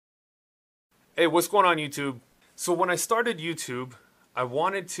Hey, what's going on YouTube? So when I started YouTube, I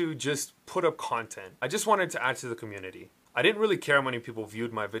wanted to just put up content. I just wanted to add to the community. I didn't really care how many people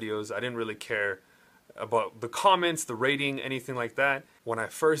viewed my videos. I didn't really care about the comments, the rating, anything like that. When I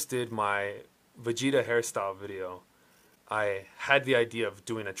first did my Vegeta hairstyle video, I had the idea of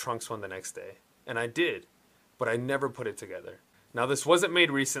doing a trunks one the next day. And I did, but I never put it together. Now this wasn't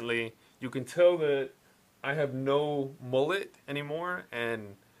made recently. You can tell that I have no mullet anymore,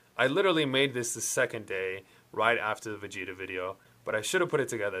 and I literally made this the second day right after the Vegeta video, but I should have put it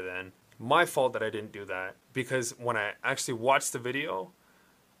together then. My fault that I didn't do that, because when I actually watched the video,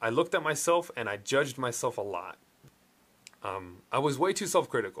 I looked at myself and I judged myself a lot. I was way too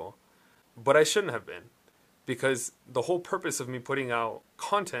self-critical, but I shouldn't have been, because the whole purpose of me putting out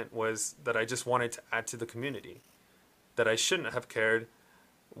content was that I just wanted to add to the community, that I shouldn't have cared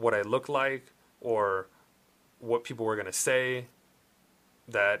what I looked like or what people were gonna say,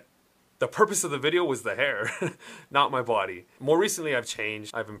 that the purpose of the video was the hair, not my body. More recently I've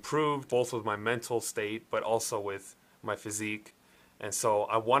changed. I've improved both with my mental state but also with my physique. And so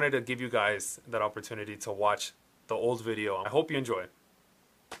I wanted to give you guys that opportunity to watch the old video. I hope you enjoy.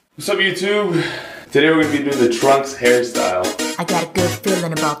 What's up YouTube? Today we're going to be doing the trunks hairstyle. I got a good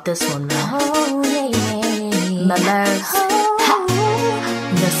feeling about this one, man. Oh, yeah. My nerves.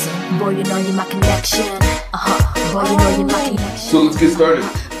 Listen, boy, you know you're my connection. Boy, you know you're my connection. So let's get started.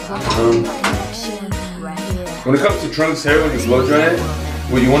 When it comes to trunks hair, when you blow dry it,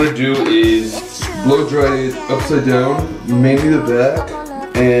 what you want to do is blow dry it upside down, mainly the back,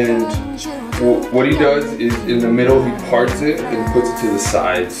 and what he does is in the middle he parts it and puts it to the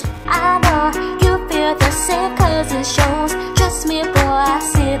sides. I know you feel the same cause it shows. Trust me boy, I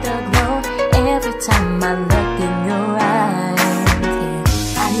see the glow every time I look in your eyes. Yeah.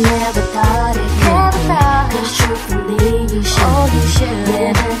 I never thought it, cause truthfully you should. Oh, you should.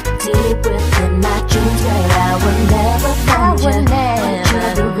 Living deep within my dreams where I would never find you. But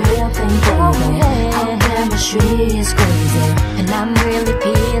you're the real thing, baby. Our chemistry is crazy, and I'm really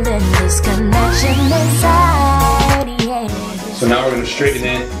feeling this connection inside, yeah. So now we're going to straighten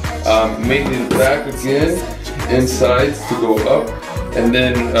it, mainly the back again, and sides to go up, and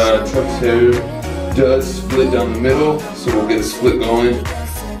then trunks hair does split down the middle, so we'll get a split going,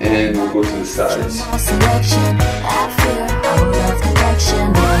 and we'll go to the sides.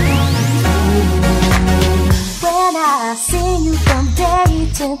 When I see you from day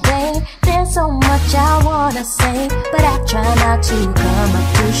to day, there's so much I wanna say, but I try not to come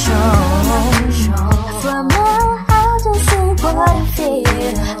up too strong. From now, I'll just say what I feel,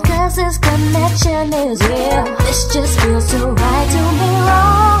 cause this connection is real. This just feels so right to me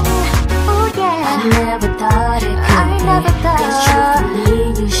wrong. Oh yeah, I never thought it could be. Cause truthfully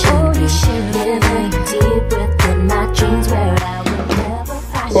you should. Living deep within my dreams where I would never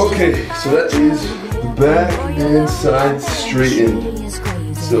find. Okay, so that is the back and sides straightened.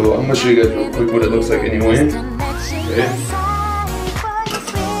 So I'm gonna show you guys real quick what it looks like anyway. Okay.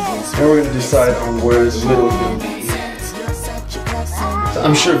 Now we're gonna decide on where the middle is gonna be.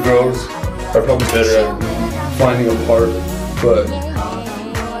 I'm sure girls are probably better at finding a part, but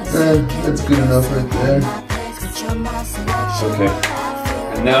that's good enough right there. Okay.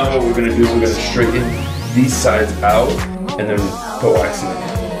 And now what we're gonna do is we're gonna straighten these sides out and then put wax in it.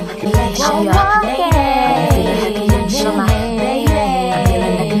 You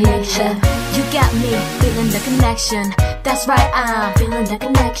got me feeling the connection. That's right, I'm feeling the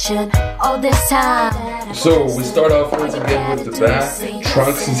connection all this time. So we start off once again with the back.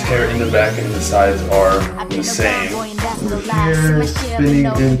 Trunks' hair in the back and the sides are the same. Hair spinning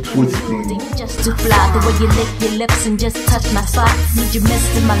and twisting. Just to fly, the way you lick your lips and just touch my spot. Need you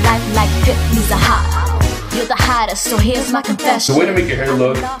missed in my life like fit needs a hot. You're the hottest, so here's my confession. The way to make your hair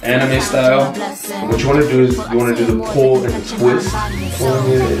look anime style, what you want to do is you want to do the pull and the twist.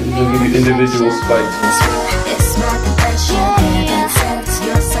 Pulling it and they'll give you individual spikes. It's my confession.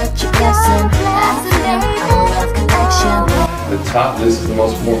 You're such a blessing. I love connection. The top, this is the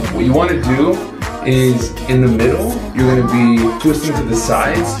most important. What you want to do is in the middle, you're going to be twisting to the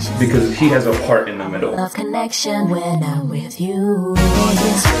sides because he has a part in the middle. Love connection when I'm with you.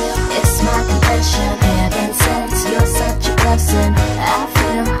 It's my confession. Heaven sent, you're such a blessing. I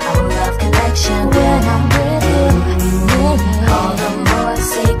feel our love connection when I'm with you. All the more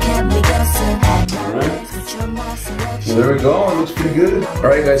say can be guessing. So there we go, it looks pretty good.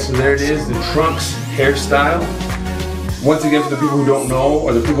 Alright guys, so there it is, the trunks hairstyle. Once again, for the people who don't know,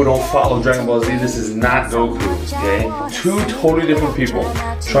 or the people who don't follow Dragon Ball Z, this is not Goku, okay? Two totally different people.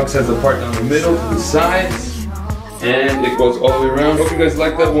 Trunks has the part down the middle, to the sides, and it goes all the way around. Hope you guys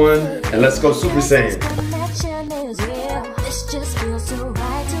like that one, and let's go Super Saiyan.